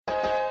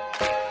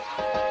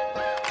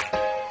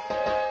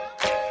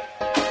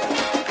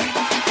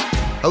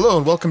Hello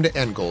and welcome to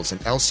End Goals, an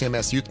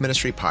LCMS Youth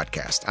Ministry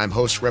podcast. I'm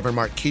host Reverend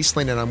Mark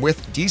Kiesling, and I'm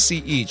with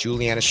DCE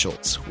Juliana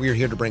Schultz. We are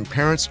here to bring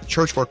parents,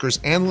 church workers,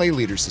 and lay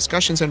leaders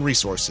discussions and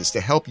resources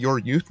to help your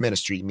youth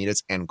ministry meet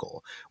its end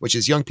goal, which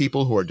is young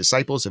people who are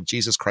disciples of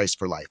Jesus Christ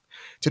for life.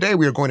 Today,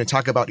 we are going to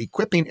talk about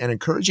equipping and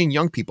encouraging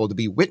young people to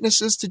be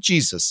witnesses to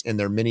Jesus in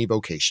their many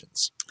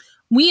vocations.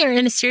 We are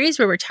in a series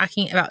where we're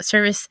talking about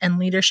service and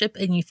leadership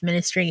in youth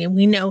ministry, and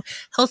we know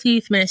healthy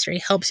youth ministry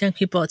helps young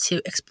people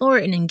to explore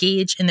and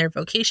engage in their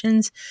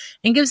vocations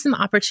and gives them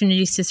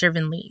opportunities to serve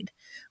and lead.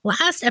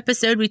 Last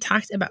episode, we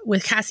talked about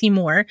with Cassie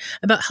Moore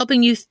about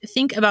helping youth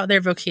think about their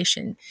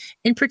vocation.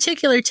 In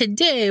particular,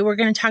 today, we're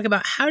going to talk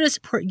about how to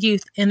support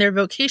youth in their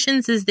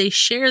vocations as they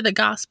share the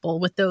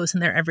gospel with those in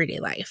their everyday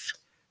life.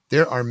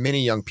 There are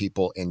many young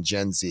people in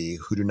Gen Z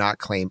who do not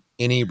claim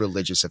any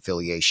religious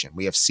affiliation.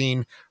 We have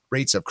seen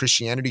rates of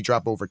Christianity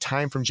drop over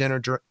time from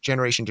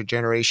generation to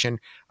generation.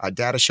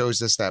 Data shows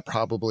us that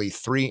probably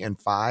 3 in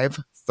 5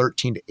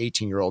 13 to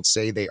 18-year-olds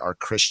say they are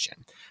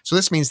Christian. So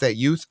this means that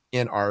youth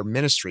in our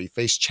ministry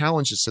face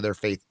challenges to their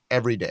faith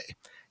every day.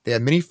 They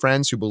have many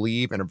friends who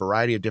believe in a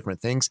variety of different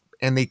things,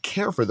 and they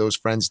care for those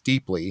friends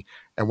deeply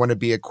and want to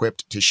be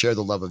equipped to share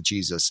the love of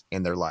Jesus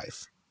in their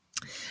life.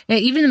 Now,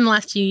 even in the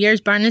last few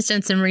years, Barna has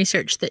done some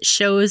research that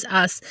shows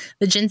us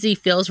that Gen Z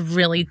feels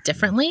really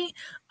differently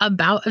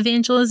about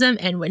evangelism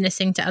and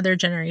witnessing to other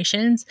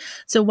generations.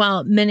 So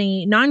while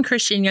many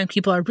non-Christian young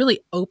people are really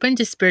open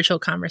to spiritual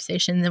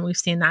conversations, and we've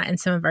seen that in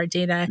some of our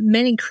data,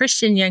 many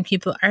Christian young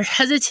people are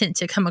hesitant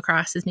to come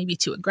across as maybe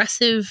too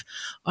aggressive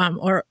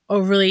or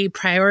overly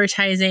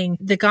prioritizing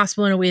the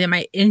gospel in a way that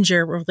might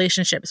injure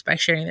relationships by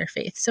sharing their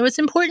faith. So it's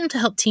important to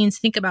help teens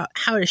think about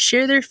how to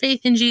share their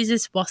faith in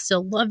Jesus while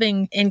still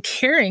loving and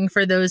caring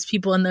for those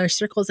people in their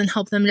circles and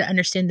help them to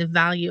understand the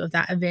value of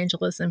that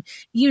evangelism,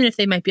 even if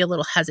they might be a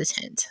little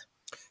hesitant.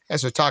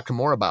 As we talk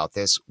more about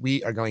this,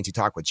 we are going to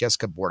talk with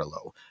Jessica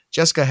Bordelot.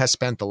 Jessica has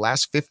spent the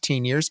last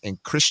 15 years in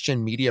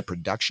Christian media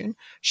production.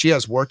 She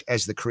has worked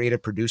as the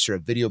creative producer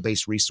of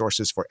video-based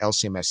resources for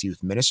LCMS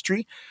Youth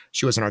Ministry.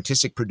 She was an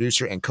artistic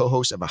producer and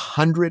co-host of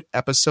 100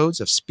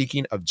 episodes of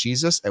Speaking of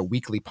Jesus, a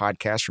weekly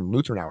podcast from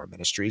Lutheran Hour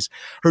Ministries.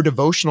 Her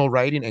devotional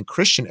writing and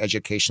Christian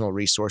educational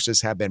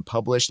resources have been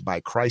published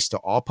by Christ to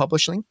All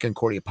Publishing,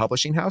 Concordia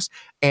Publishing House,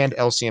 and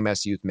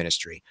LCMS Youth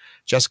Ministry.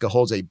 Jessica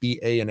holds a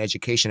BA in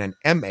education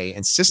and MA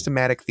in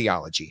systematic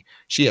theology.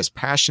 She is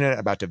passionate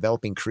about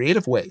developing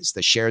creative ways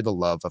to share the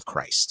love of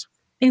Christ.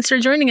 Thanks for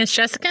joining us,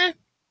 Jessica.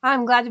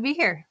 I'm glad to be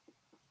here.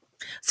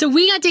 So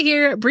we got to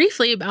hear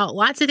briefly about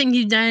lots of things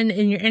you've done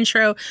in your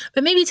intro,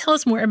 but maybe tell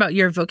us more about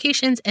your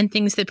vocations and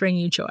things that bring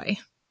you joy.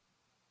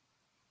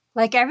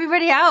 Like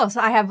everybody else,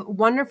 I have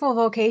wonderful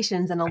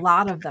vocations and a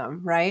lot of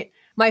them, right?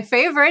 My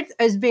favorite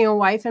is being a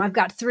wife, and I've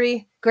got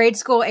 3 grade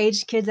school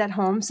aged kids at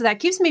home, so that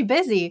keeps me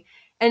busy.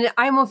 And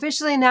I'm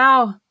officially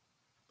now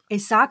a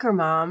soccer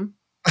mom.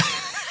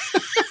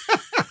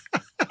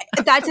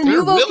 That's a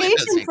new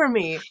vocation for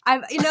me.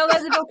 That's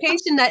a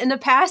vocation that in the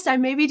past I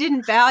maybe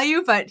didn't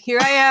value, but here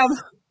I am.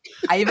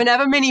 I even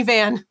have a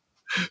minivan.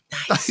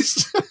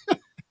 Nice.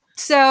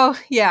 So,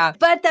 yeah.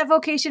 But that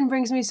vocation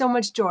brings me so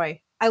much joy.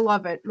 I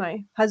love it.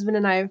 My husband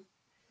and I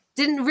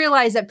didn't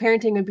realize that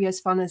parenting would be as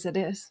fun as it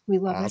is. We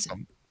love it.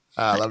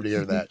 I love to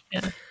hear that.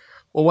 Yeah.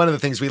 Well, one of the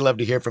things we love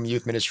to hear from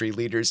youth ministry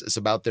leaders is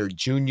about their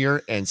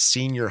junior and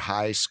senior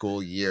high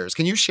school years.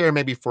 Can you share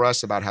maybe for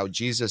us about how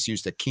Jesus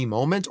used a key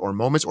moment or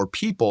moments or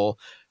people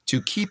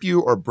to keep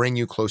you or bring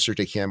you closer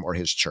to him or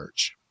his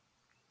church?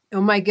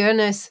 Oh my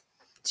goodness.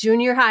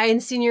 Junior high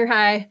and senior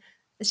high.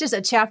 It's just a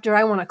chapter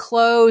I want to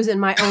close in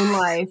my own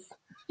life.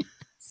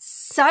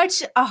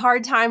 Such a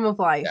hard time of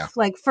life. Yeah.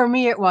 Like for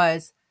me, it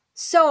was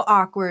so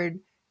awkward,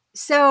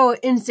 so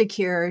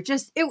insecure.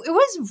 Just, it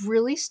was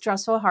really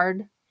stressful,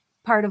 hard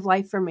part of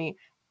life for me.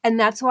 And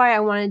that's why I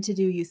wanted to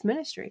do youth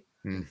ministry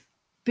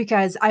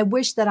because I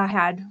wish that I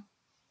had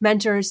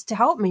mentors to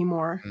help me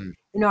more.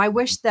 I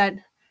wish that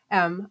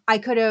I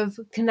could have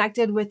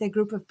connected with a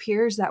group of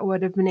peers that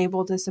would have been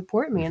able to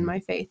support me in my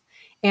faith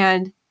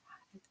and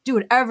do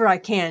whatever I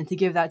can to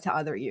give that to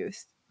other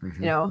youth.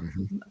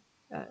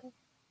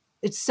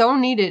 It's so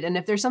needed. And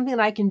if there's something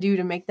that I can do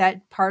to make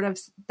that part of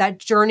that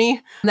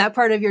journey, that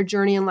part of your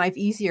journey in life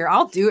easier,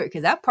 I'll do it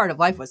because that part of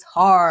life was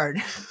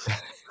hard.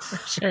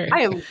 Sure.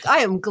 I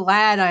am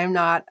glad I am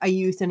not a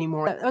youth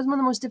anymore. That was one of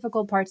the most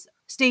difficult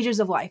stages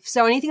of life.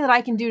 So anything that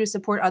I can do to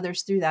support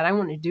others through that, I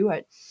want to do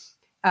it.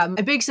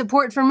 A big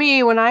support for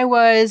me when I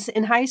was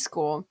in high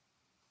school,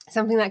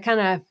 something that kind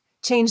of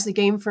changed the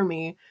game for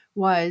me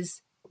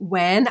was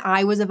when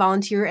I was a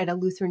volunteer at a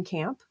Lutheran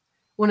camp,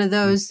 one of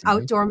those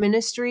outdoor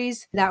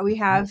ministries that we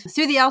have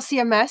through the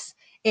LCMS.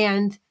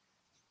 And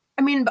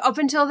I mean, up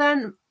until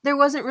then, there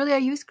wasn't really a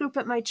youth group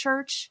at my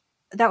church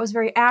that was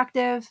very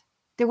active.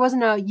 There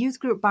wasn't a youth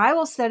group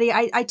Bible study.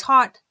 I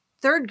taught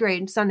 3rd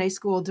grade Sunday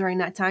school during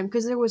that time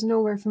because there was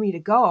nowhere for me to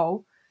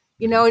go,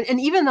 and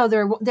even though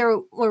there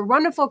were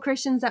wonderful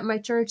Christians at my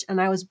church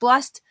and I was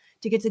blessed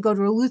to get to go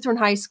to a Lutheran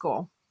high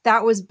school,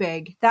 that was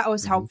big. That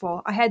was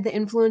helpful. I had the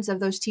influence of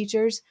those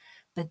teachers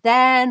But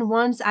then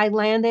once I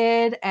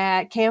landed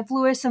at Camp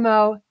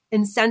Lewisimo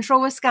in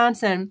central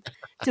Wisconsin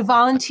to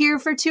volunteer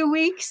for 2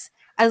 weeks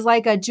as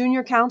like a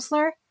junior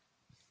counselor,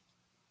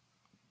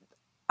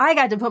 I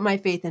got to put my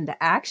faith into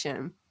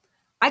action.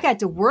 I got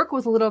to work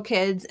with little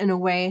kids in a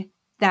way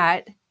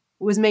that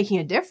was making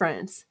a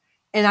difference.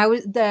 And I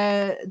was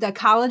the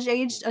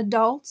college-aged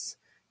adults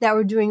that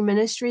were doing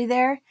ministry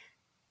there,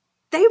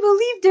 they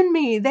believed in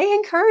me. They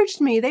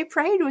encouraged me. They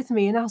prayed with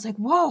me. And I was like,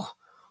 whoa.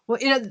 Well,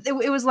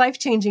 it was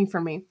life-changing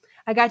for me.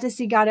 I got to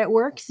see God at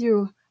work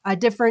through a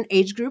different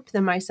age group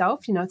than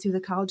myself, through the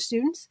college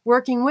students,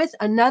 working with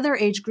another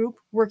age group,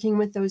 working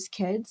with those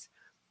kids.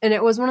 And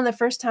it was one of the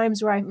first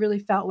times where I really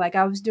felt like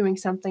I was doing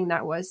something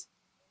that was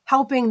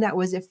helping, that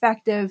was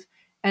effective.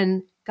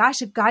 And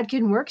gosh, if God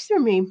can work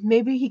through me,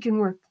 maybe he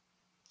can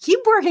keep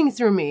working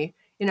through me.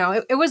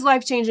 It was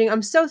life-changing.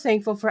 I'm so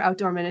thankful for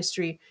outdoor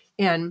ministry.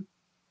 And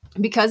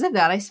because of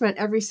that, I spent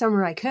every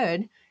summer I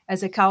could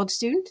as a college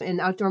student in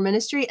outdoor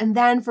ministry. And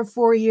then for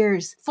 4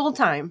 years,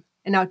 full-time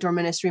in outdoor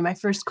ministry. My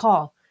first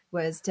call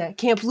was to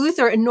Camp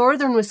Luther in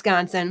northern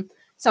Wisconsin.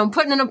 So I'm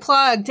putting in a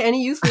plug to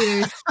any youth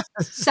leaders.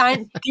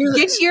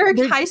 Get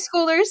your high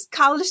schoolers,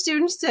 college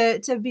students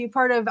to be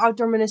part of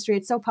outdoor ministry.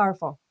 It's so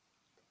powerful.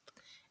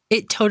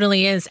 It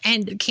totally is.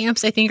 And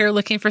camps, I think, are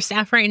looking for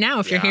staff right now.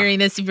 If you're hearing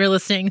this, if you're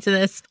listening to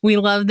this, we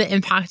love the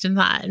impact of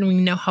that. And we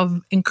know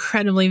how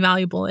incredibly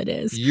valuable it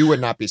is. You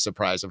would not be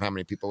surprised of how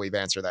many people we've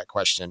answered that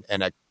question.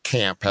 And a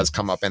camp has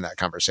come up in that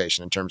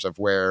conversation in terms of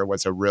where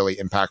was a really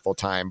impactful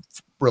time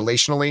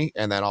relationally.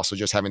 And then also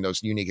just having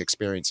those unique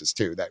experiences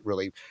too, that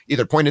really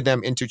either pointed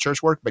them into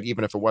church work, but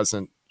even if it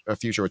wasn't a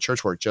future with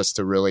church work, just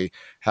to really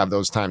have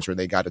those times where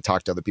they got to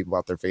talk to other people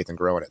about their faith and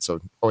grow in it.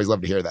 So always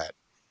love to hear that.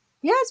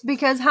 Yes,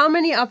 because how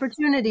many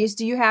opportunities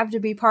do you have to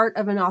be part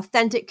of an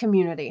authentic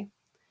community?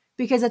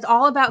 Because it's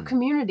all about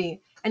community.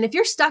 And if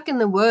you're stuck in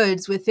the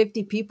woods with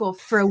 50 people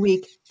for a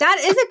week, that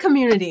is a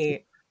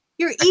community.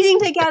 You're eating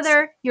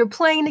together, you're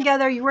playing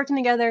together, you're working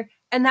together.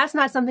 And that's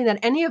not something that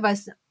any of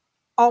us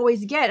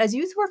always get. As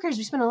youth workers,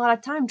 we spend a lot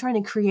of time trying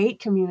to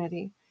create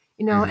community,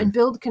 and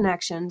build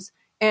connections.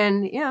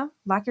 And,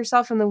 lock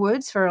yourself in the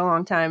woods for a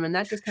long time. And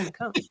that just kind of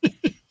comes.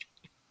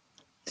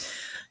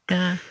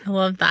 Yeah, I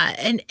love that.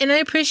 And I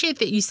appreciate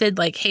that you said,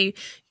 like, hey,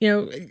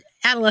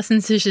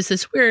 adolescence is just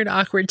this weird,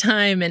 awkward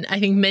time. And I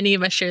think many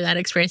of us share that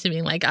experience of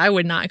being like, I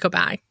would not go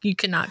back. You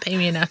could not pay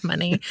me enough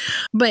money.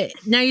 But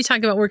now you talk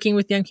about working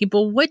with young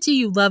people. What do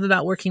you love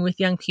about working with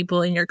young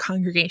people in your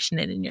congregation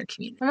and in your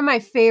community? One of my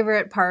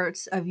favorite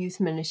parts of youth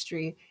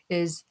ministry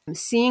is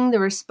seeing the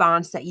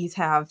response that youth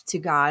have to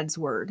God's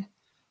word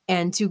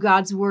and to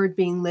God's word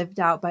being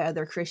lived out by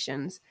other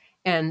Christians.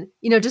 And,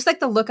 just like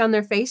the look on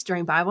their face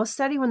during Bible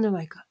study when they're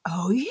like,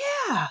 oh,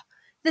 yeah,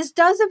 this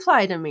does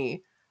apply to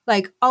me.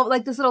 Like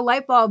this little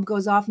light bulb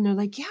goes off and they're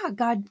like, yeah,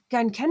 God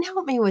can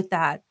help me with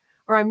that.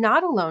 Or I'm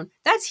not alone.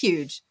 That's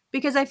huge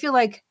because I feel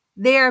like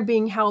they're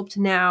being helped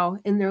now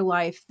in their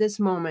life, this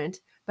moment,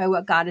 by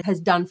what God has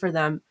done for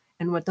them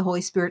and what the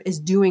Holy Spirit is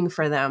doing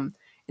for them.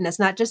 And it's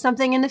not just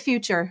something in the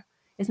future.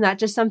 It's not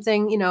just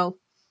something,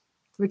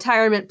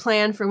 retirement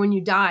plan for when you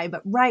die,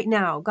 but right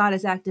now, God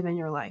is active in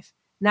your life.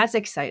 And that's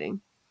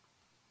exciting.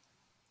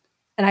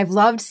 And I've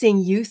loved seeing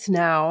youth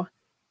now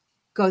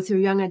go through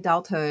young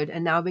adulthood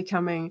and now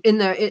becoming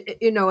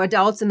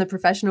adults in the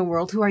professional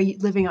world who are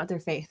living out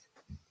their faith.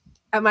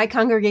 At my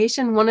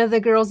congregation, one of the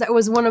girls that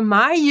was one of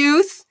my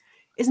youth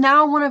is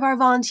now one of our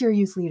volunteer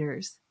youth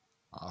leaders.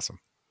 Awesome.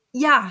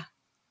 Yeah.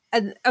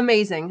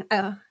 Amazing.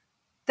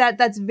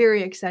 That's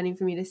very exciting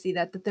for me to see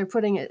that they're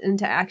putting it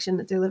into action,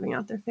 that they're living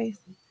out their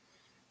faith.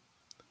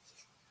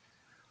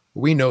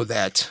 We know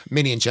that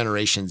many in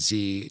Generation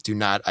Z do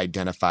not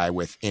identify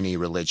with any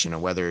religion, or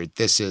whether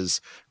this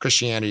is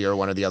Christianity or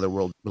one of the other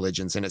world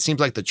religions. And it seems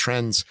like the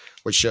trends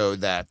would show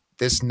that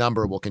this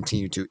number will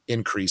continue to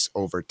increase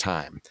over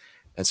time.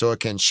 And so it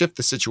can shift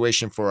the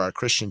situation for our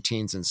Christian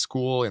teens in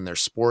school, in their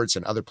sports,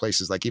 and other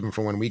places, like even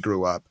from when we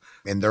grew up,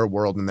 in their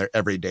world, in their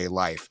everyday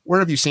life.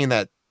 Where have you seen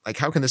that? Like,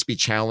 how can this be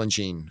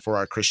challenging for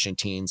our Christian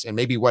teens? And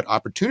maybe what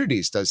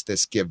opportunities does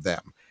this give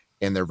them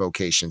in their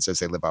vocations as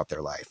they live out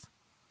their life?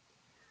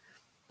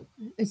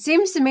 It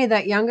seems to me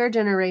that younger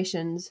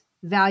generations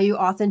value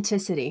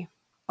authenticity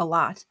a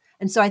lot.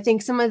 And so I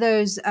think some of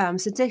those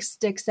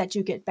statistics that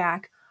you get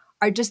back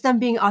are just them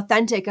being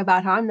authentic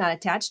about how I'm not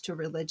attached to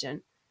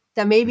religion.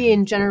 That maybe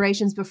in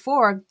generations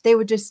before, they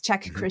would just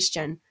check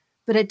Christian,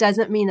 but it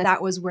doesn't mean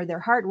that was where their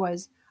heart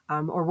was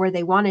or where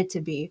they wanted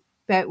to be.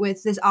 But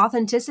with this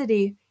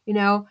authenticity,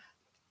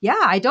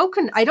 I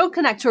don't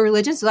connect to a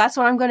religion, so that's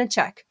what I'm going to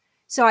check.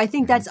 So I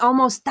think that's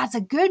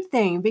a good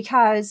thing,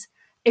 because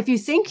if you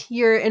think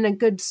you're in a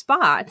good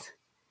spot,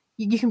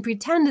 you can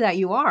pretend that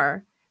you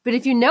are. But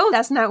if you know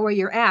that's not where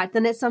you're at,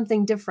 then it's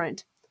something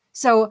different.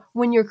 So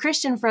when your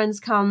Christian friends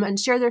come and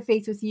share their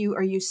faith with you,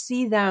 or you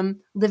see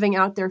them living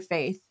out their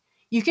faith,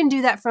 you can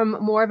do that from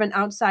more of an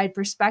outside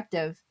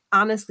perspective,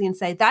 honestly, and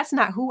say, that's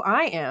not who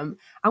I am.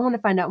 I want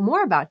to find out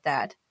more about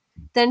that.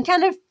 Then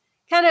kind of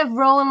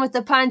rolling with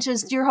the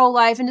punches your whole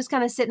life and just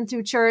kind of sitting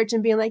through church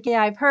and being like,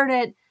 yeah, I've heard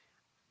it.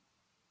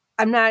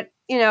 I'm not,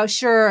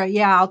 sure.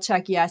 Yeah, I'll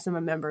check. Yes, I'm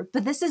a member.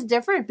 But this is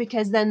different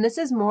because then this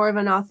is more of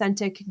an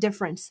authentic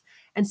difference.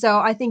 And so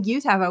I think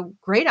youth have a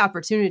great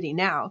opportunity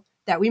now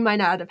that we might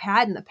not have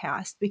had in the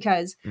past,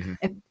 because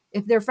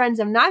if their friends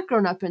have not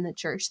grown up in the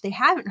church, they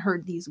haven't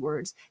heard these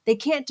words. They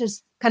can't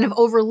just kind of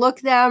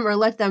overlook them or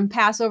let them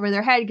pass over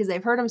their head because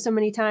they've heard them so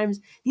many times.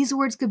 These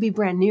words could be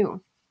brand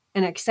new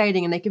and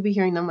exciting, and they could be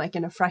hearing them like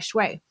in a fresh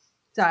way.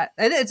 So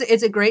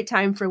it's a great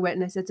time for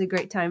witness. It's a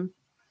great time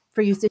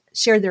for youth to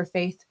share their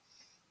faith.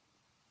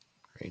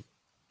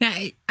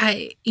 Yeah,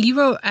 you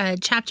wrote a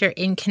chapter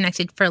in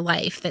Connected for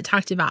Life that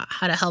talked about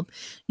how to help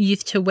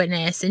youth to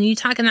witness. And you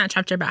talk in that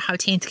chapter about how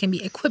teens can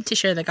be equipped to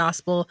share the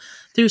gospel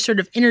through sort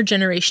of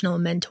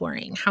intergenerational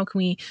mentoring. How can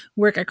we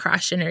work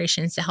across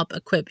generations to help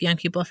equip young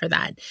people for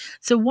that?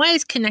 So why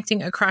is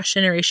connecting across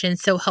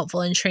generations so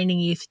helpful in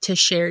training youth to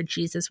share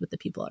Jesus with the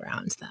people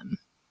around them?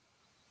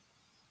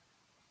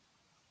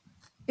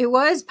 It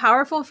was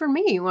powerful for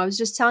me. I was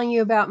just telling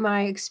you about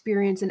my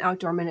experience in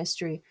outdoor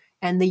ministry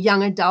and the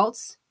young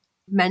adults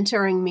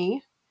mentoring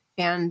me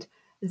and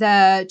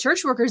the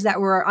church workers that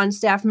were on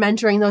staff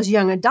mentoring those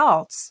young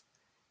adults,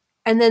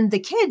 and then the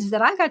kids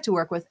that I got to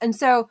work with. And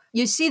so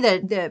you see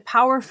the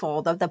power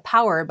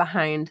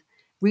behind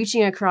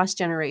reaching across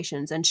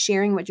generations and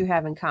sharing what you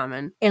have in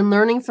common and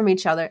learning from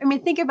each other. I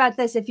mean, think about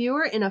this. If you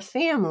were in a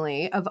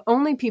family of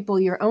only people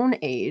your own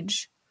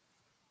age,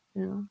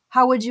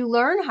 how would you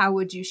learn? How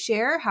would you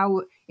share?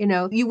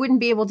 You wouldn't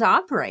be able to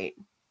operate.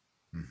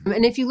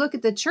 And if you look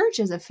at the church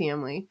as a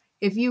family,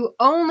 if you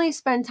only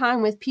spend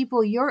time with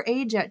people your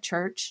age at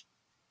church,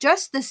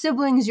 just the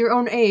siblings your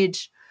own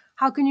age,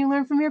 how can you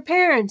learn from your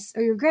parents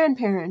or your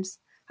grandparents?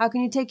 How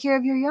can you take care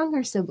of your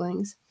younger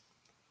siblings?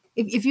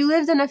 If you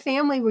lived in a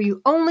family where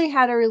you only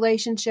had a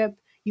relationship,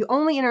 you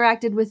only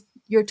interacted with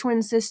your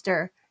twin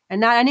sister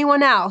and not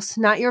anyone else,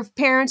 not your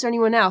parents or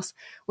anyone else,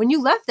 when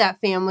you left that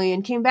family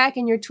and came back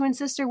and your twin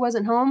sister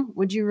wasn't home,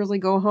 would you really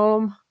go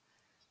home?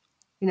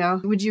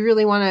 Would you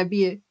really want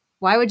to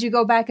why would you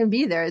go back and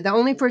be there? The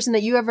only person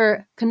that you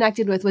ever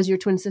connected with was your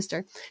twin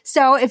sister.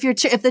 So if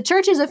the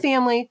church is a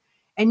family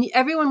and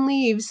everyone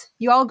leaves,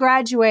 you all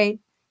graduate,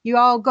 you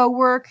all go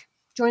work,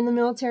 join the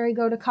military,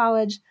 go to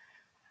college,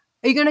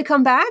 are you going to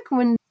come back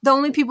when the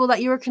only people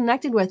that you were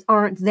connected with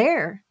aren't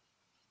there?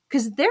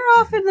 Because they're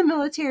off in the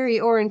military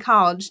or in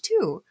college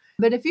too.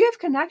 But if you have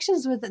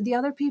connections with the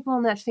other people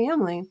in that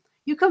family,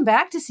 you come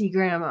back to see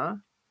grandma.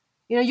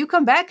 You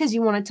come back because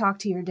you want to talk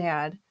to your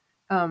dad.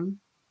 I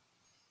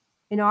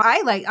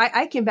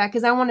came back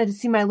because I wanted to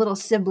see my little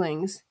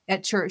siblings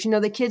at church.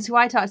 The kids who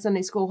I taught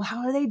Sunday school.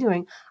 How are they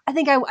doing? I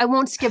think I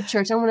won't skip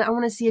church. I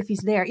want to see if he's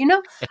there.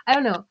 I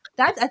don't know.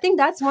 I think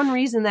that's one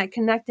reason that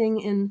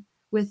connecting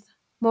with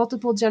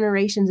multiple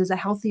generations is a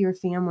healthier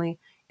family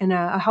and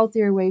a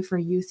healthier way for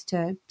youth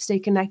to stay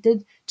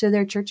connected to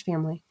their church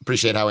family.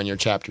 Appreciate how in your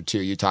chapter 2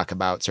 you talk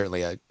about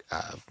certainly a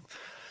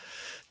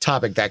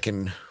topic that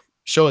can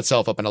show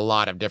itself up in a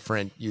lot of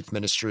different youth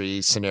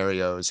ministry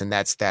scenarios, and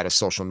that's that of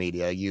social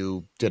media.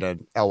 You did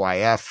an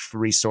LYF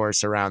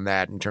resource around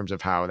that in terms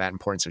of how that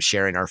importance of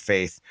sharing our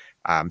faith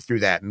through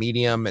that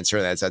medium, and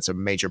certainly that's a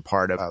major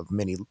part of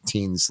many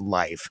teens'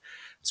 life.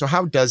 So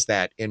how does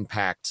that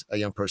impact a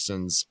young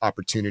person's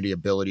opportunity,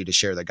 ability to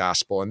share the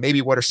gospel? And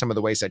maybe what are some of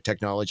the ways that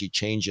technology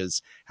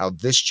changes how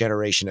this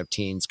generation of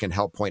teens can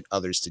help point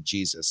others to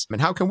Jesus?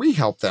 And how can we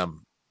help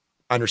them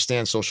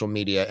understand social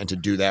media and to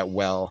do that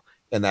well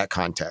in that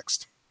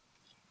context?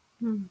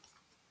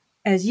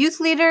 As youth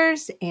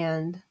leaders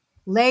and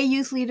lay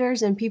youth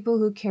leaders and people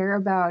who care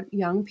about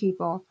young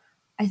people,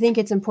 I think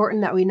it's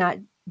important that we not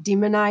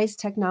demonize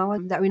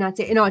technology, that we not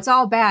say, it's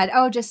all bad.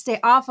 Oh, just stay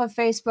off of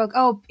Facebook.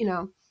 Oh,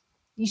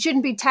 you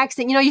shouldn't be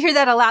texting. You hear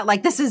that a lot.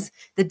 Like, this is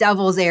the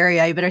devil's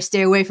area. You better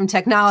stay away from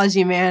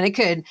technology, man. It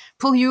could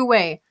pull you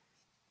away.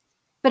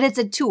 But it's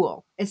a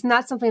tool. It's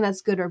not something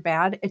that's good or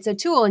bad. It's a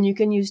tool, and you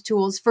can use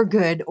tools for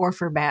good or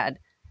for bad.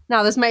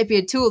 Now, this might be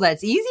a tool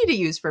that's easy to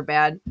use for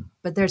bad,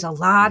 but there's a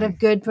lot of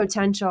good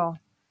potential.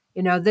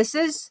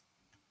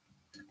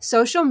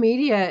 Social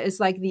media is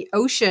like the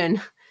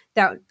ocean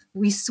that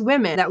we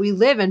swim in, that we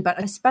live in,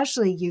 but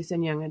especially youth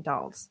and young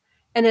adults.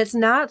 And it's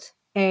not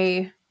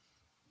a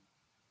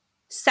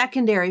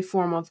secondary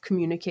form of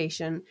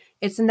communication.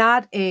 It's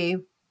not a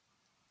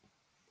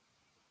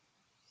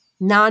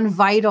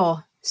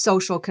non-vital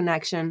social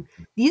connection.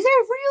 These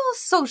are real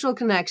social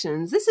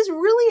connections. This is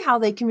really how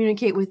they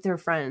communicate with their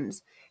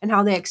friends and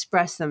how they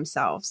express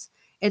themselves.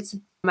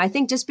 I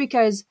think just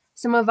because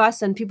some of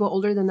us and people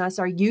older than us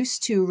are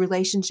used to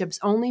relationships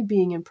only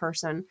being in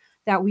person,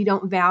 that we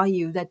don't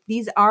value that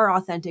these are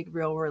authentic,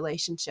 real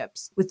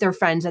relationships with their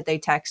friends that they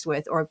text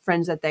with or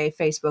friends that they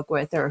Facebook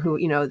with or who,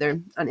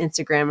 they're on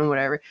Instagram and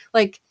whatever.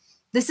 Like,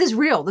 this is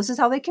real. This is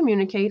how they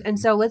communicate. And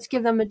so let's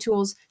give them the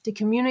tools to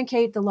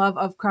communicate the love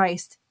of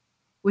Christ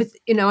with,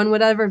 in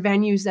whatever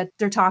venues that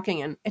they're talking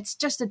in. It's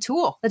just a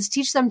tool. Let's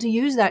teach them to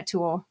use that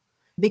tool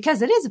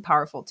because it is a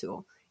powerful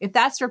tool. If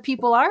that's where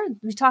people are,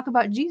 we talk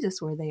about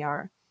Jesus where they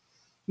are.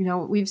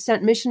 We've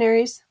sent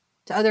missionaries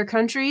to other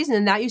countries.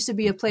 And that used to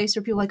be a place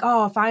where people were like,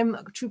 oh, if I'm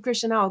a true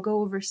Christian, I'll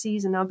go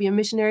overseas and I'll be a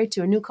missionary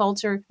to a new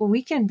culture. Well,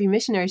 we can be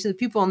missionaries to the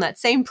people in that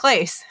same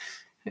place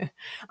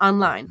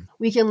online.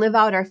 We can live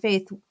out our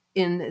faith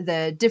in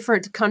the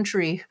different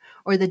country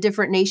or the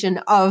different nation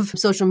of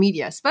social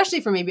media, especially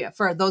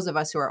for those of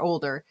us who are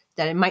older,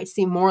 that it might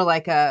seem more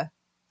like a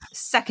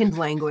second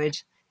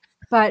language.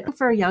 But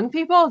for young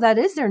people, that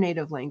is their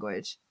native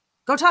language.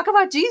 Go talk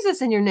about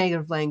Jesus in your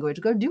native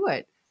language. Go do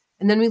it.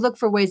 And then we look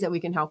for ways that we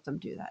can help them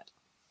do that.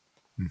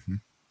 Mm-hmm.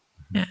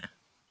 Yeah.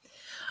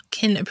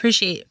 Can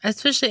appreciate,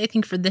 especially I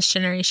think for this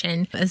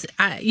generation, as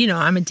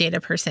I'm a data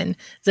person,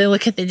 so I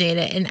look at the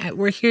data and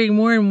we're hearing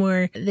more and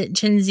more that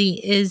Gen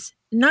Z is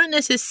not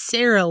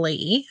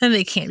necessarily, and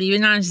they can't be,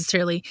 not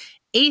necessarily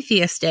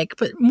atheistic,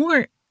 but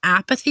more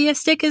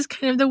apatheistic is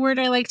kind of the word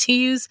I like to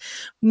use,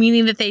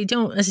 meaning that they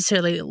don't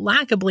necessarily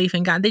lack a belief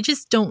in God. They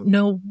just don't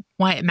know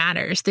why it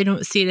matters. They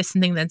don't see it as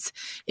something that's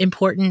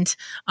important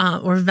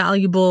or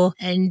valuable.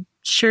 And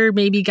sure,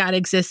 maybe God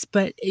exists,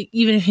 but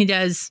even if he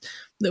does,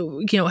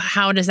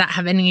 how does that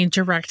have any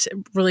direct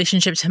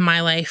relationship to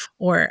my life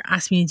or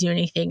ask me to do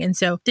anything? And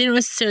so they don't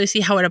necessarily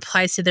see how it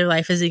applies to their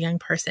life as a young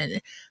person.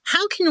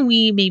 How can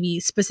we maybe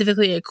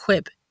specifically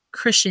equip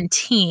Christian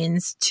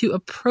teens to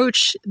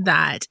approach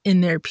that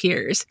in their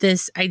peers?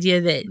 This idea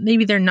that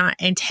maybe they're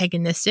not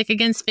antagonistic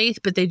against faith,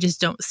 but they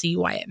just don't see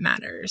why it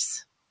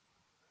matters.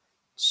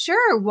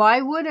 Sure.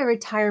 Why would a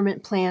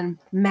retirement plan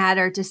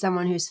matter to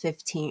someone who's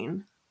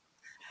 15?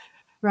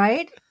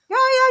 Right? Yeah,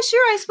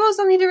 sure. I suppose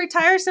I'll need to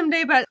retire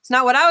someday, but it's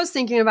not what I was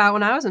thinking about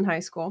when I was in high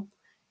school.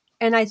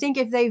 And I think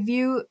if they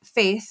view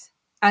faith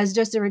as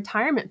just a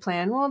retirement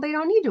plan, well, they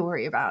don't need to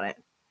worry about it.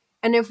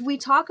 And if we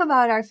talk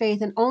about our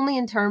faith and only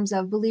in terms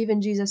of believe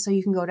in Jesus so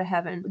you can go to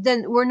heaven,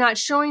 then we're not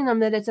showing them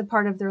that it's a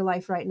part of their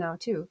life right now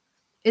too.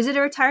 Is it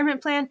a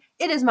retirement plan?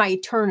 It is my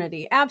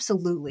eternity.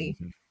 Absolutely.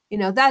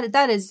 Mm-hmm.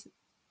 That is,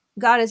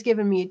 God has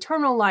given me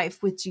eternal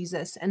life with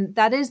Jesus. And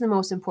that is the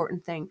most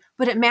important thing,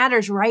 but it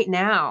matters right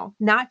now,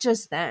 not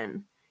just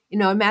then. It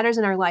matters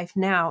in our life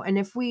now. And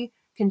if we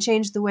can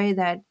change the way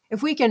that,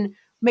 if we can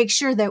make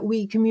sure that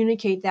we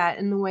communicate that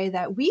in the way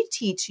that we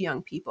teach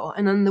young people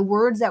and in the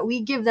words that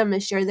we give them to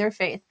share their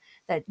faith,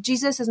 that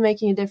Jesus is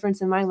making a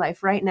difference in my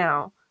life right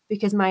now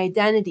because my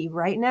identity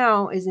right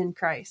now is in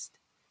Christ,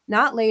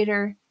 not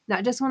later,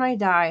 not just when I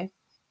die,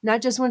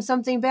 not just when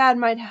something bad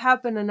might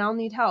happen and I'll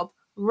need help.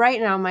 Right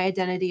now, my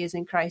identity is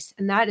in Christ,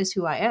 and that is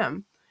who I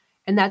am.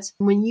 And that's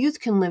when youth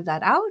can live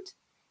that out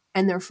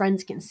and their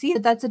friends can see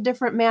that that's a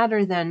different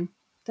matter than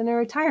a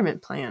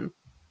retirement plan.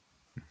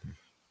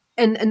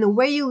 And the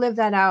way you live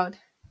that out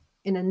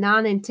in a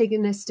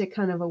non-antagonistic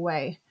kind of a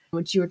way,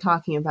 which you were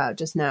talking about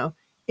just now,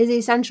 is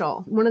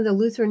essential. One of the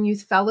Lutheran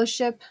Youth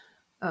Fellowship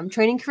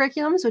training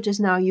curriculums, which is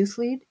now Youth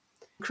Lead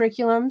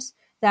curriculums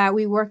that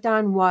we worked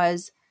on,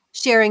 was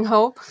Sharing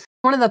Hope.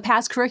 One of the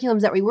past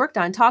curriculums that we worked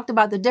on talked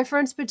about the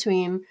difference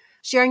between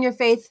sharing your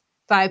faith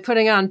by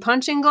putting on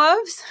punching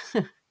gloves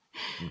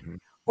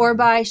or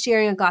by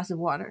sharing a glass of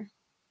water.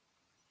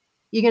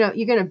 You're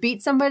gonna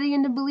beat somebody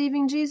into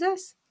believing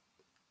Jesus?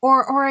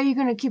 Or are you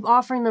going to keep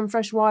offering them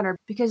fresh water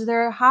because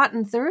they're hot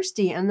and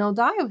thirsty and they'll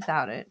die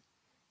without it?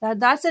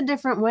 That's a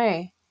different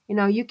way.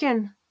 You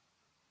can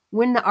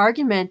win the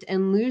argument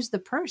and lose the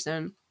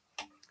person.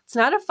 It's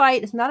not a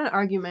fight. It's not an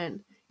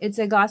argument. It's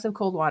a glass of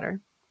cold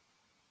water.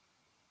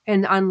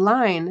 And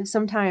online,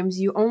 sometimes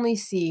you only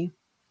see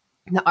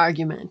the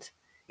argument.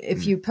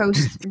 If you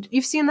post,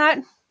 you've seen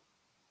that?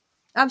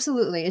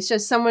 Absolutely. It's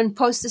just someone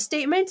posts a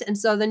statement, and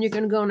so then you're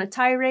going to go on a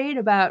tirade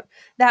about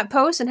that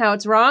post and how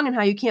it's wrong and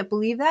how you can't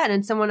believe that,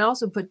 and someone else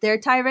will put their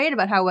tirade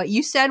about how what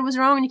you said was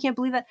wrong and you can't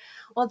believe that.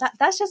 Well,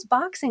 that's just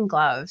boxing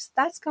gloves.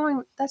 That's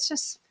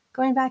just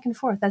going back and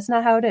forth. That's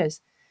not how it is.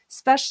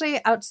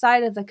 Especially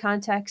outside of the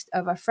context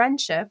of a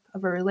friendship,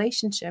 of a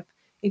relationship.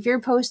 If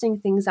you're posting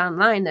things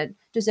online that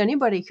just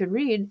anybody could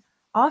read,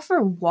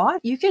 offer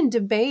what? You can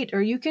debate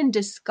or you can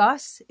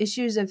discuss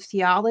issues of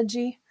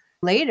theology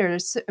later.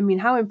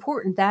 How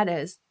important that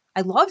is.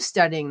 I love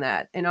studying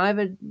that. I have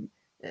a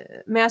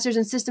master's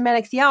in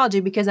systematic theology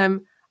because I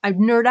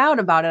nerd out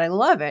about it. I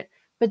love it.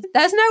 But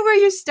that's not where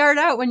you start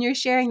out when you're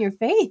sharing your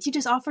faith. You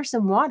just offer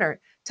some water.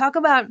 Talk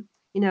about,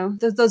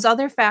 those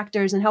other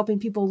factors and helping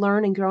people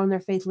learn and grow in their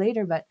faith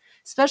later. But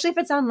especially if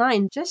it's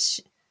online,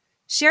 just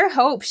share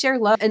hope, share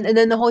love. And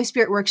then the Holy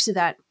Spirit works through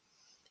that.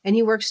 And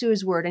he works through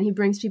his word and he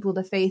brings people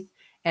to faith.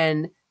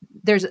 And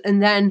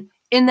then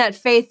in that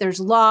faith, there's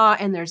law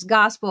and there's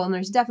gospel, and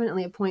there's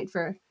definitely a point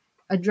for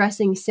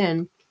addressing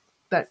sin.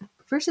 But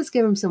first, let's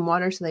give them some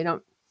water so they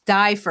don't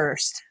die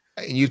first.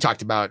 You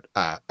talked about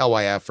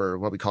LYF, or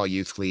what we call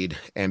Youth Lead,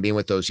 and being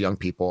with those young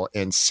people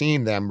and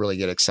seeing them really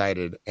get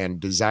excited and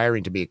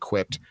desiring to be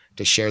equipped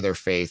to share their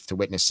faith, to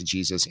witness to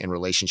Jesus in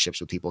relationships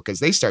with people,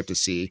 because they start to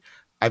see,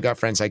 I've got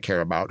friends I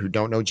care about who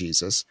don't know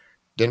Jesus,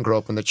 didn't grow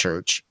up in the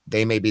church.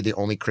 They may be the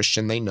only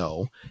Christian they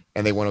know,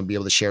 and they want to be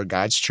able to share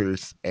God's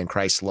truth and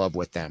Christ's love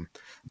with them.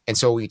 And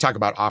so when you talk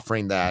about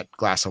offering that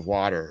glass of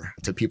water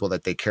to people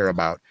that they care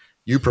about,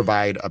 you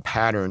provide a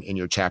pattern in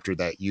your chapter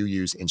that you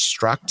use: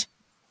 instruct,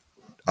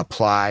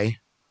 apply,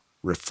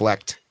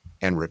 reflect,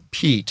 and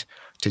repeat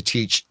to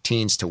teach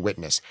teens to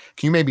witness.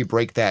 Can you maybe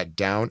break that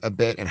down a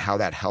bit and how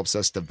that helps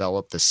us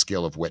develop the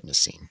skill of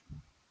witnessing?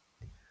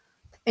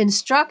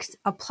 Instruct,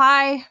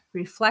 apply,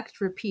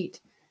 reflect,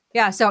 repeat.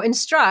 Yeah, so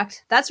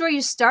instruct, that's where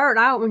you start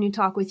out when you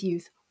talk with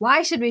youth.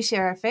 Why should we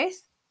share our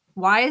faith?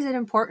 Why is it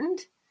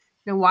important?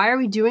 Why are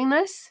we doing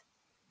this?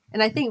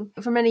 And I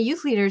think for many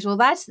youth leaders, well,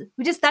 that's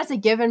a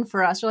given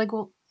for us. We're like,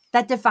 well,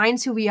 that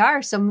defines who we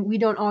are. So we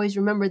don't always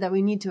remember that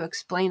we need to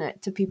explain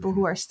it to people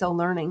who are still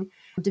learning,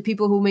 to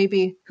people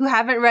who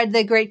haven't read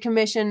the Great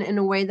Commission in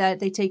a way that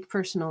they take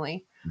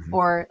personally,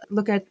 or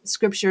look at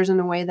scriptures in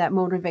a way that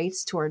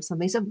motivates towards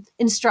something. So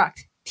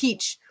instruct,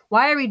 teach.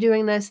 Why are we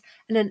doing this?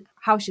 And then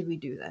how should we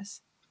do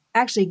this?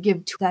 Actually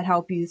give tools that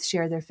help youth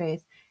share their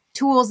faith,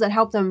 tools that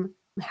help them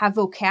have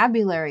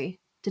vocabulary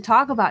to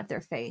talk about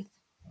their faith.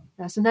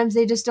 Now, sometimes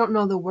they just don't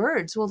know the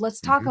words. Well, let's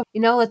talk,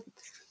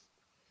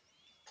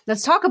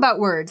 let's talk about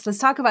words. Let's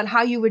talk about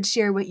how you would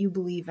share what you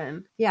believe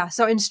in. Yeah.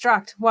 So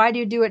instruct. Why do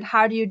you do it?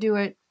 How do you do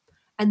it?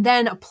 And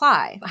then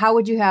apply. How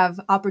would you have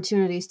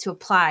opportunities to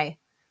apply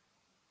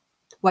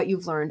what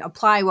you've learned,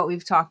 apply what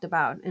we've talked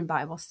about in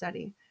Bible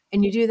study?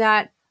 And you do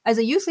that as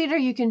a youth leader.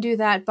 You can do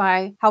that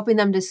by helping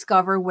them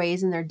discover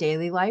ways in their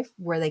daily life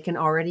where they can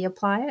already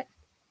apply it.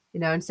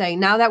 And saying,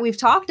 now that we've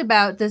talked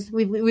about this,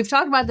 we've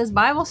talked about this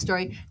Bible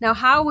story. Now,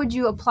 how would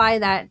you apply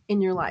that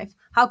in your life?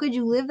 How could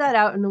you live that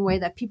out in a way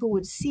that people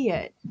would see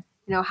it?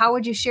 How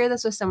would you share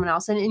this with someone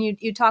else? And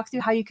you talk through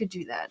how you could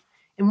do that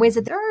in ways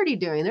that they're already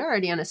doing. They're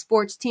already on a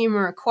sports team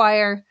or a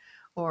choir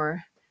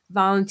or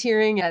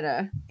volunteering at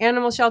a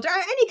animal shelter, or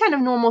any kind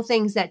of normal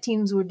things that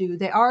teens would do.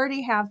 They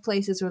already have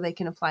places where they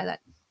can apply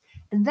that.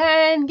 And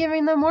then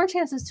giving them more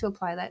chances to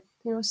apply that.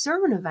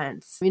 Servant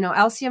events.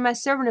 LCMS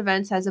servant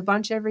events has a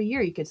bunch every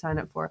year you could sign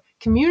up for.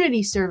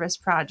 Community service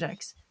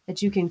projects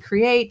that you can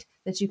create,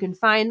 that you can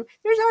find.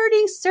 There's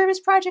already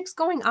service projects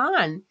going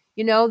on,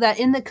 that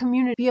in the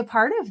community, be a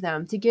part of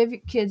them, to give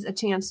kids a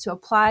chance to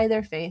apply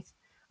their faith,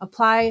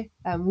 apply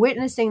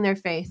witnessing their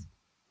faith,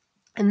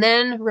 and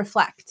then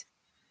reflect.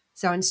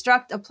 So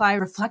instruct, apply,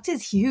 reflect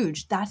is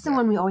huge. That's the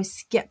one we always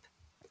skip.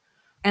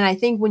 And I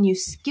think when you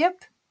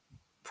skip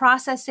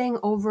processing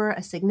over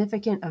a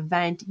significant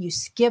event, you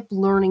skip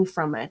learning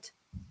from it.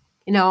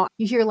 You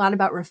hear a lot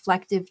about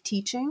reflective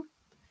teaching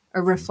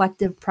or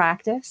reflective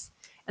practice.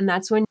 And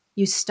that's when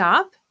you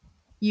stop,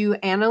 you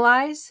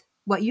analyze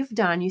what you've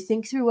done, you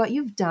think through what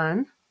you've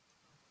done,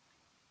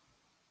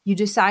 you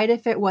decide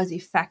if it was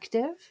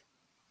effective,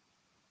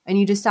 and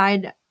you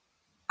decide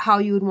how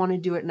you would want to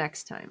do it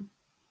next time.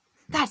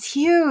 That's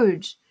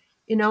huge.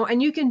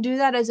 And you can do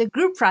that as a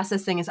group.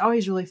 Processing is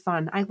always really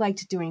fun. I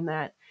liked doing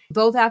that,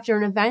 both after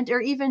an event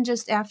or even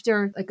just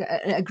after like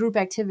a group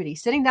activity,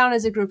 sitting down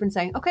as a group and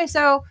saying, okay,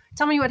 so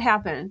tell me what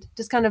happened.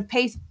 Just kind of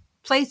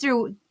play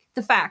through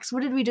the facts.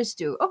 What did we just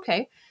do?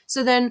 Okay.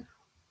 So then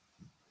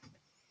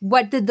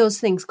what did those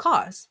things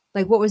cause?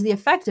 Like, what was the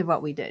effect of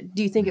what we did?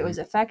 Do you think it was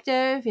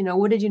effective?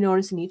 What did you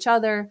notice in each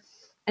other?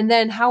 And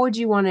then how would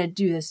you want to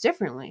do this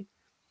differently?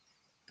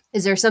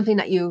 Is there something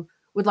that you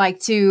would like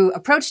to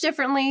approach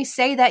differently,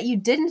 say that you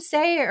didn't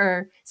say,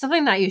 or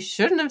something that you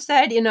shouldn't have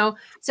said,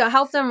 so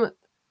help them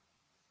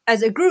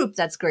as a group.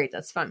 That's great.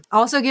 That's fun.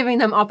 Also giving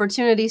them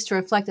opportunities to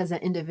reflect as an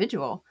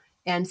individual.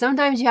 And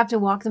sometimes you have to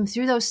walk them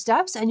through those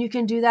steps, and you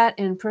can do that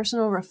in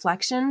personal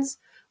reflections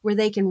where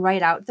they can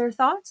write out their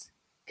thoughts.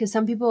 Because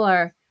some people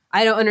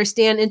I don't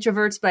understand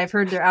introverts, but I've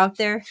heard they're out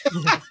there.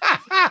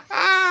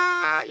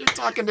 You're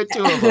talking to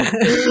two of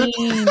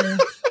them.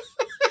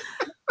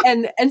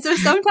 And so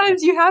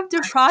sometimes you have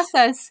to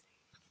process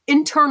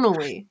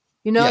internally.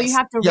 Yes. You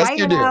have to write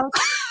it out.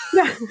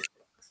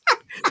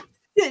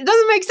 It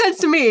doesn't make sense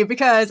to me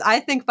because I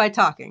think by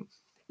talking.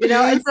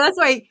 And so that's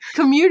why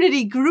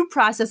community group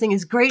processing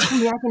is great for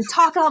me. I can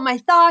talk out my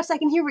thoughts. I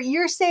can hear what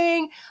you're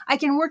saying. I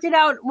can work it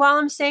out while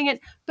I'm saying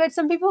it. But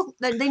some people,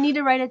 they need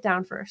to write it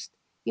down first.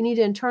 You need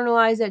to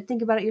internalize it,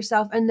 think about it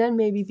yourself, and then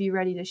maybe be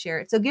ready to share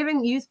it. So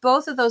giving youth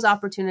both of those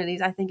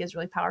opportunities, I think, is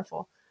really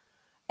powerful.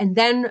 And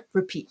then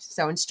repeat.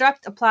 So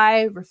instruct,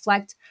 apply,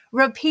 reflect,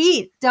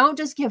 repeat. Don't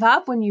just give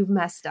up when you've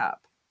messed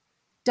up.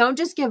 Don't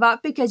just give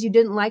up because you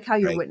didn't like how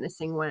your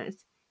witnessing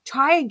went.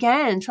 Try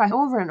again, try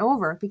over and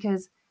over,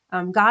 because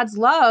God's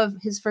love,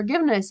 his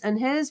forgiveness, and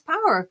his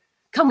power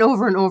come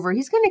over and over.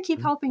 He's going to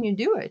keep helping you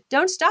do it.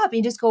 Don't stop.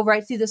 You just go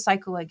right through the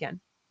cycle again.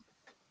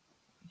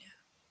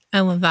 I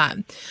love that.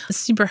 It's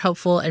super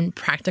helpful and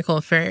practical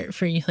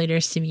for youth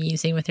leaders to be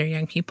using with their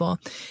young people.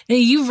 Now,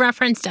 you've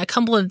referenced a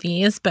couple of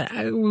these, but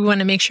we want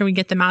to make sure we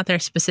get them out there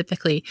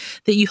specifically,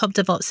 that you help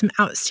develop some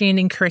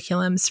outstanding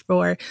curriculums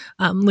for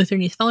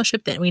Lutheran Youth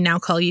Fellowship that we now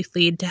call Youth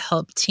Lead, to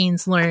help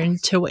teens learn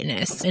to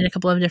witness in a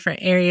couple of different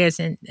areas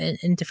and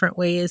in different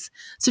ways.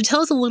 So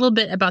tell us a little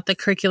bit about the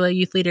curricula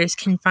youth leaders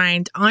can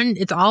find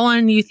it's all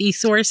on Youth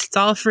eSource. It's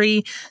all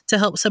free to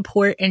help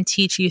support and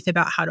teach youth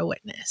about how to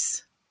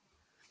witness.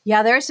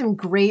 Yeah, there are some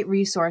great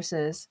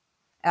resources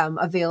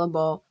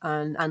available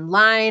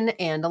online,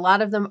 and a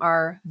lot of them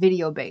are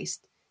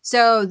video-based.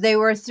 So they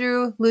were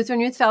through Lutheran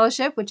Youth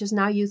Fellowship, which is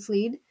now Youth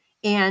Lead.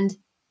 And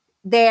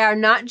they are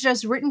not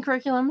just written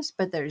curriculums,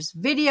 but there's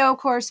video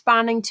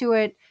corresponding to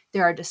it.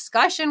 There are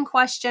discussion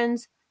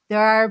questions. There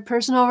are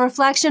personal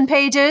reflection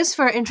pages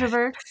for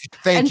introverts.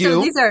 Thank you.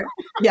 So these are,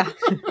 yeah.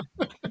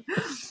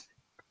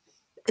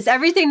 It's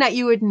everything that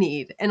you would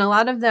need. And a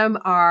lot of them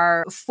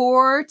are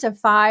 4 to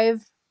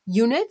 5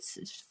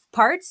 units,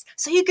 parts.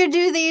 So you could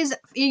do these.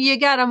 You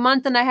got a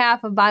month and a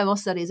half of Bible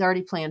studies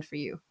already planned for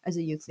you as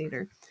a youth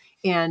leader.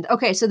 And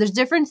okay, so there's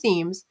different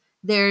themes.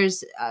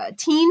 There's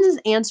teens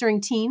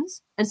answering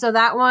teens. And so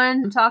that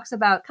one talks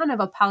about kind of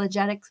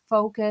apologetics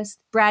focused.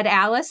 Brad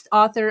Allis,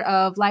 author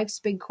of Life's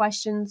Big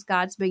Questions,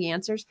 God's Big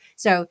Answers.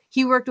 So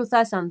he worked with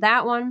us on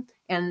that one.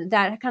 And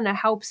that kind of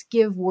helps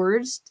give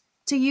words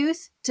to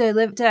youth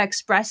to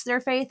express their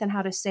faith and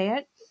how to say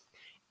it.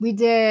 We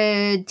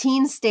did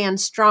Teens Stand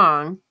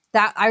Strong.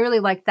 That I really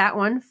like that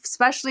one,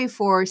 especially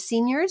for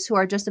seniors who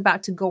are just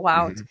about to go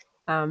out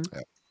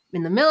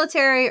in the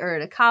military or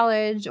to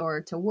college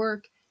or to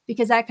work,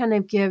 because that kind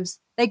of gives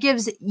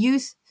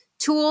youth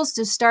tools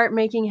to start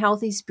making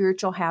healthy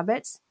spiritual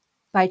habits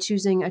by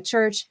choosing a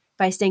church,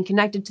 by staying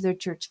connected to their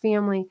church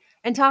family,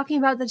 and talking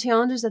about the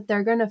challenges that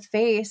they're going to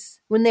face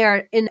when they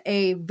are in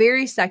a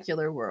very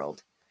secular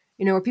world,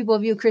 where people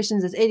view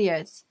Christians as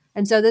idiots.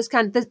 And so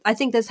I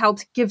think this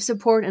helps give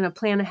support and a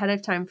plan ahead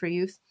of time for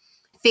youth.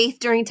 Faith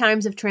during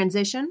times of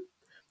transition.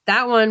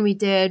 That one we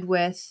did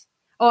with,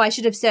 I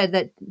should have said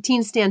that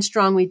Teens Stand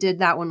Strong, we did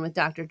that one with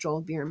Dr. Joel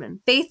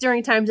Bierman. Faith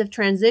during times of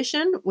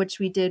transition, which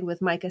we did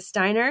with Micah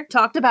Steiner,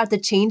 talked about the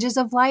changes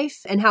of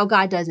life and how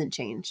God doesn't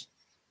change.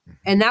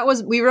 And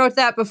we wrote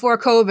that before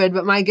COVID,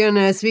 but my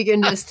goodness, we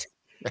can just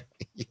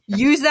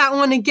use that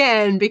one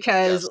again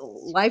because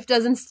life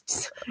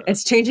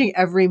it's changing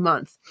every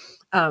month,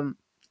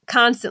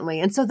 constantly.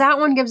 And so that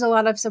one gives a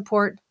lot of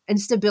support and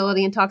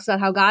stability and talks about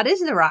how God is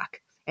the rock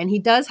and he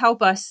does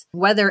help us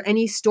weather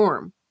any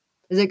storm.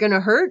 Is it going to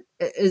hurt?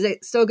 Is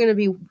it still going to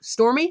be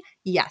stormy?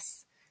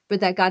 Yes.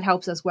 But that God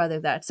helps us weather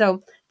that.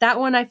 So that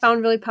one I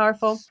found really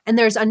powerful. And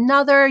there's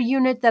another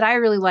unit that I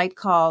really liked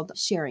called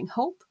Sharing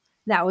Hope.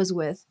 That was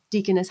with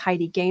Deaconess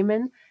Heidi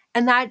Gaiman.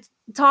 And that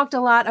talked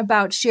a lot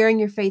about sharing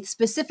your faith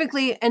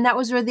specifically. And that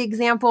was where the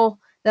example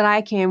that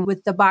I came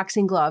with the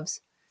boxing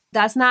gloves.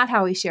 That's not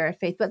how we share our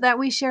faith, but that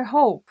we share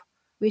hope.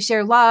 We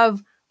share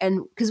love.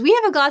 And because we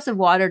have a glass of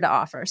water to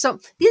offer. So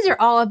these are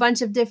all a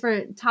bunch of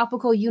different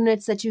topical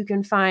units that you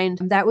can find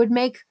that would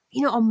make,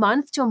 a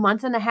month to a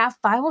month and a half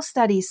Bible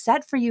studies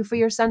set for you for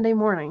your Sunday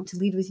morning to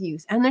lead with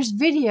youth. And there's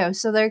videos.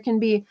 So there can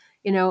be,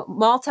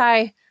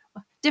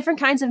 different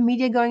kinds of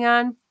media going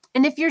on.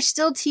 And if you're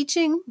still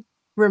teaching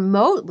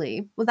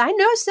remotely, well, I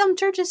know some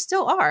churches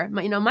still are.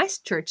 My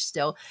church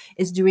still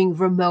is doing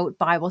remote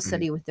Bible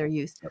study with their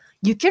youth.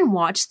 You can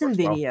watch the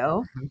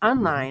video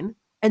online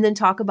and then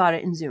talk about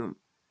it in Zoom.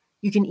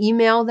 You can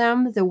email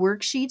them the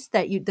worksheets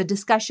the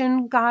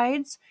discussion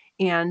guides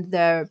and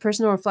the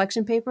personal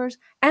reflection papers,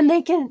 and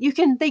they can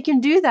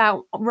do that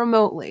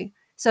remotely.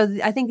 So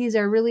I think these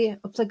are really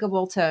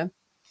applicable to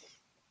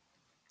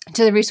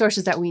the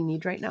resources that we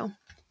need right now.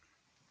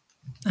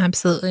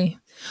 Absolutely.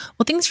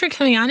 Well, thanks for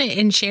coming on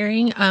and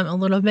sharing a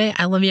little bit.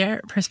 I love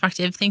your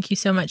perspective. Thank you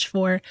so much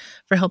for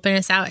helping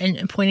us out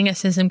and pointing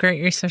us to some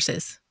great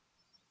resources.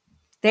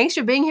 Thanks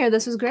for being here.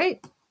 This was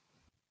great.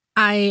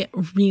 I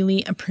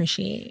really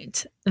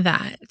appreciate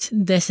that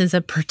this is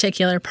a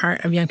particular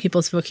part of young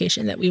people's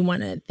vocation that we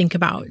want to think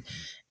about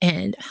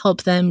and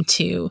help them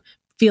to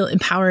feel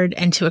empowered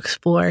and to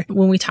explore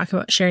when we talk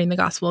about sharing the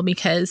gospel,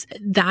 because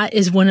that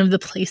is one of the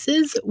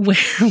places where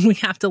we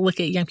have to look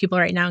at young people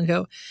right now and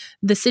go,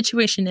 the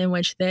situation in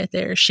which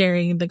they're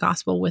sharing the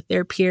gospel with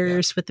their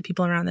peers, with the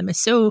people around them, is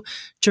so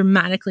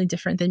dramatically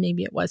different than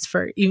maybe it was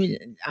for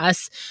even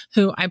us,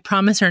 who I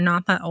promise are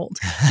not that old,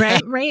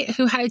 right? Right?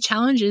 Who had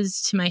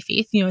challenges to my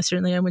faith.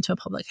 Certainly I went to a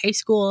public high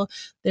school.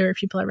 There were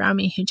people around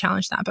me who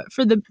challenged that. But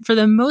for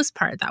the most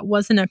part, that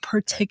wasn't a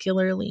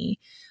particularly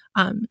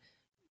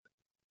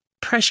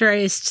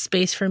pressurized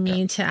space for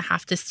me to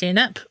have to stand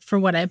up for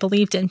what I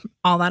believed in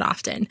all that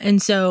often. And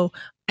so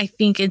I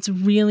think it's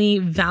really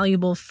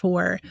valuable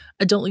for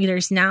adult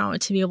leaders now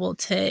to be able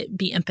to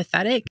be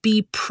empathetic,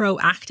 be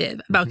proactive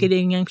about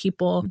getting young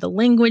people the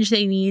language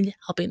they need,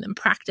 helping them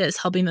practice,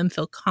 helping them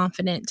feel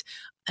confident,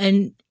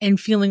 and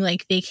feeling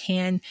like they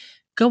can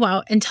go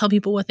out and tell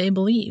people what they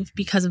believe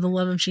because of the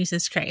love of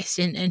Jesus Christ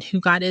and who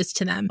God is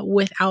to them,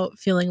 without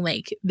feeling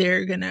like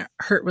they're going to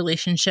hurt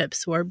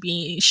relationships or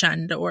be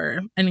shunned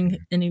or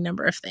any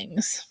number of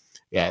things.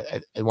 Yeah,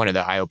 one of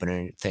the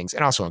eye-opening things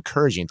and also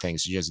encouraging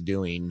things just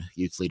doing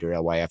Youth Leader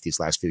LYF these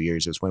last few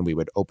years is when we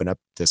would open up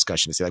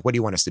discussion and say, what do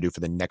you want us to do for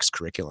the next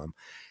curriculum?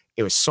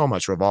 It was so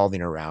much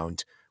revolving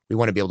around, we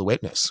want to be able to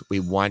witness.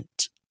 We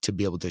want to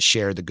be able to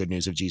share the good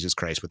news of Jesus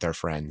Christ with our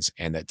friends,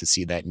 and that to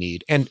see that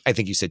need. And I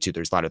think you said too,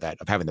 there's a lot of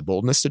that, of having the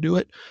boldness to do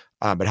it,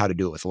 but how to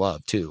do it with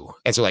love too.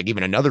 And so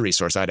even another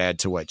resource I'd add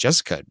to what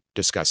Jessica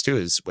discussed too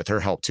is with her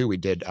help too, we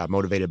did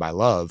Motivated by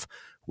Love,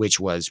 which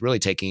was really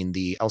taking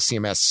the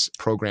LCMS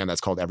program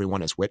that's called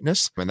Everyone is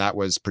Witness. And that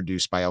was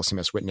produced by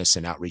LCMS Witness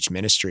and Outreach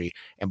Ministry,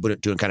 and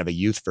doing kind of a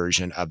youth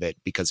version of it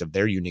because of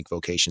their unique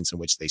vocations in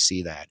which they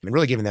see that. And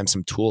really giving them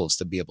some tools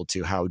to be able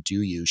to, how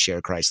do you share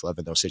Christ's love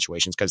in those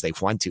situations? Because they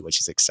want to, which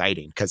is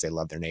exciting because they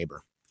love their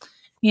neighbor.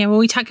 Yeah, when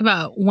we talk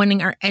about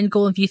wanting our end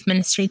goal of youth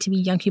ministry to be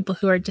young people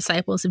who are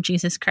disciples of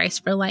Jesus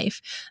Christ for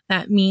life,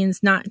 that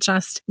means not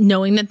just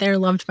knowing that they're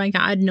loved by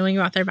God, knowing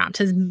about their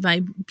baptism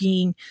by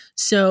being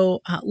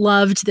so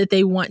loved that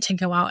they want to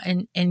go out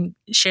and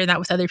share that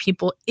with other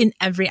people in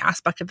every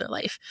aspect of their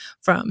life,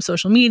 from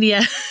social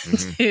media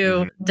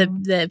to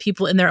the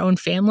people in their own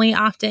family,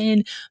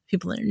 often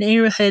people in their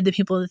neighborhood, the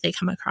people that they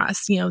come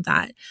across,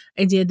 that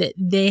idea that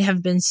they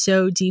have been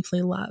so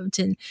deeply loved,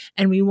 and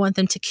we want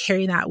them to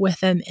carry that with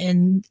them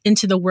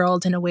into the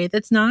world in a way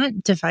that's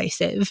not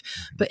divisive,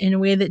 but in a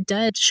way that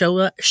does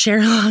share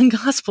along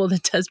gospel,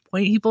 that does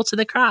point people to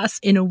the cross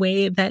in a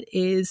way that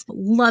is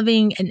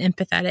loving and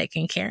empathetic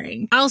and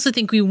caring. I also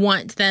think we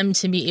want them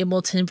to be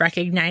able to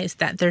recognize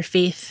that their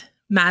faith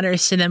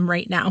matters to them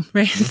right now,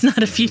 right? It's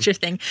not a future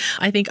thing.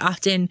 I think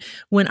often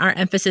when our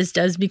emphasis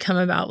does become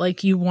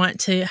about you want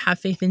to have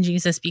faith in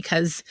Jesus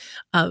because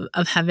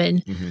of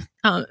heaven,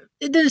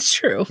 that's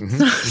true.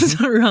 It's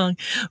not wrong,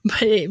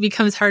 but it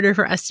becomes harder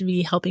for us to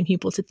be helping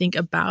people to think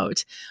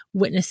about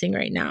witnessing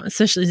right now,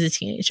 especially as a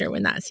teenager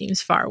when that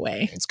seems far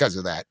away. It's because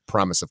of that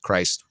promise of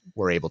Christ,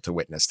 we're able to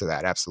witness to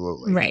that.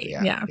 Absolutely. Right.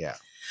 Yeah. Yeah.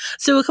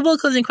 So a couple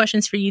of closing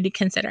questions for you to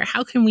consider.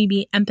 How can we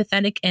be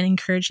empathetic and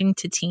encouraging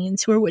to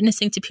teens who are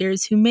witnessing to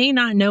peers who may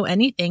not know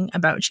anything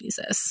about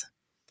Jesus?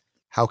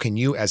 How can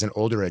you, as an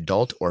older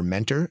adult or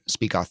mentor,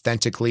 speak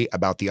authentically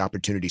about the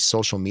opportunity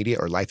social media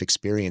or life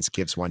experience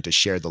gives one to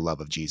share the love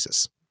of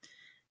Jesus?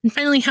 And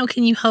finally, how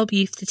can you help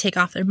youth to take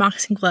off their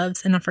boxing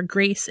gloves and offer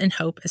grace and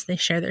hope as they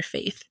share their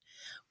faith?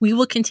 We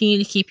will continue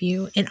to keep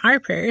you in our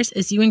prayers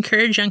as you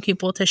encourage young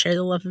people to share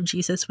the love of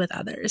Jesus with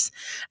others,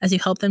 as you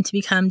help them to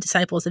become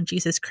disciples of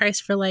Jesus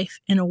Christ for life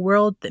in a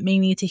world that may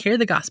need to hear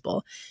the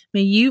gospel.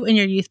 May you and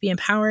your youth be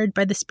empowered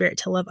by the Spirit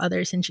to love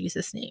others in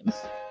Jesus' name.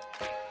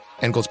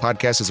 End Goals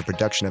Podcast is a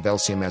production of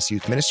LCMS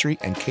Youth Ministry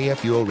and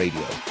KFUO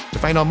Radio. To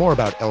find out more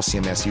about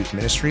LCMS Youth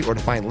Ministry or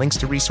to find links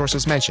to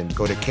resources mentioned,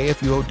 go to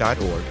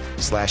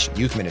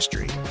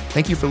kfuo.org/youthministry.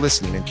 Thank you for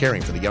listening and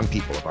caring for the young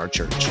people of our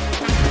church.